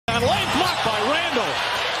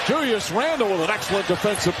Julius Randle with an excellent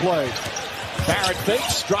defensive play. Barret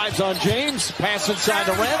fakes, drives on James, pass inside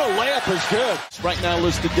to Randle, layup is good. Right now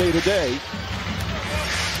listed day to day.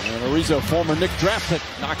 And Ariza, former Knick draft pick,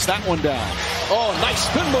 knocks that one down. Oh, nice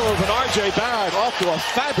spin move, and R.J. Barret off to a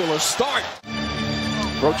fabulous start.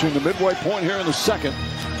 Approaching the midway point here in the second.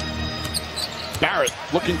 Barret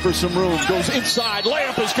looking for some room, goes inside,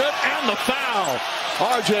 layup is good, and the foul.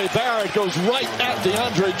 R.J. Barret goes right at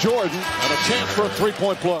DeAndre Jordan, and a chance for a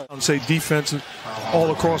three-point play. I'd say defensive all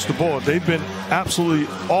across the board. They've been absolutely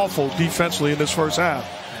awful defensively in this first half.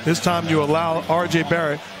 This time you allow R.J.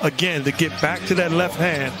 Barret, again, to get back to that left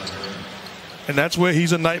hand, and that's where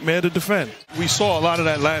he's a nightmare to defend. We saw a lot of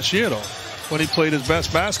that last year, though, when he played his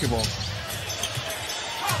best basketball.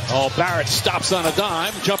 Oh, Barret stops on a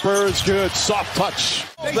dime. Jumper is good. Soft touch.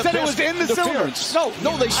 They said it was in the interference.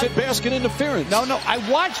 No, they said basket interference. No, I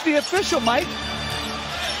watched the official, Mike.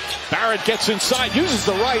 Barret gets inside, uses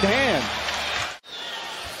the right hand.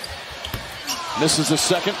 Misses the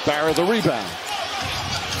second. Barret the rebound.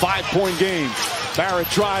 5-point game. Barret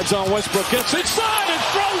drives on Westbrook, gets inside and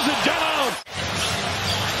throws it down.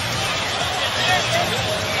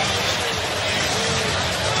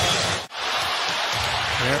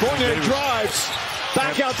 Fournier drives,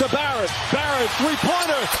 back out to Barret. Barret,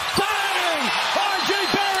 three-pointer, bang! R.J.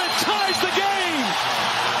 Barret ties the game!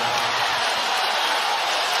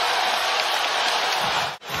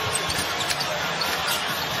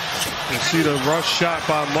 You see the rush shot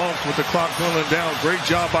by Monk with the clock running down. Great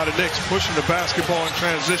job by the Knicks, pushing the basketball in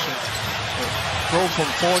transition. Throw from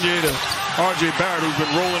Fournier to R.J. Barret, who's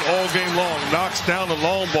been rolling all game long. Knocks down the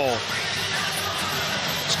long ball.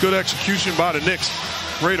 It's good execution by the Knicks.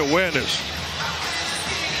 Great awareness.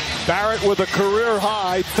 Barret with a career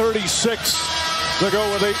high 36 to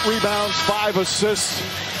go with 8 rebounds, 5 assists.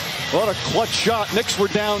 What a clutch shot. Knicks were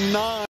down 9.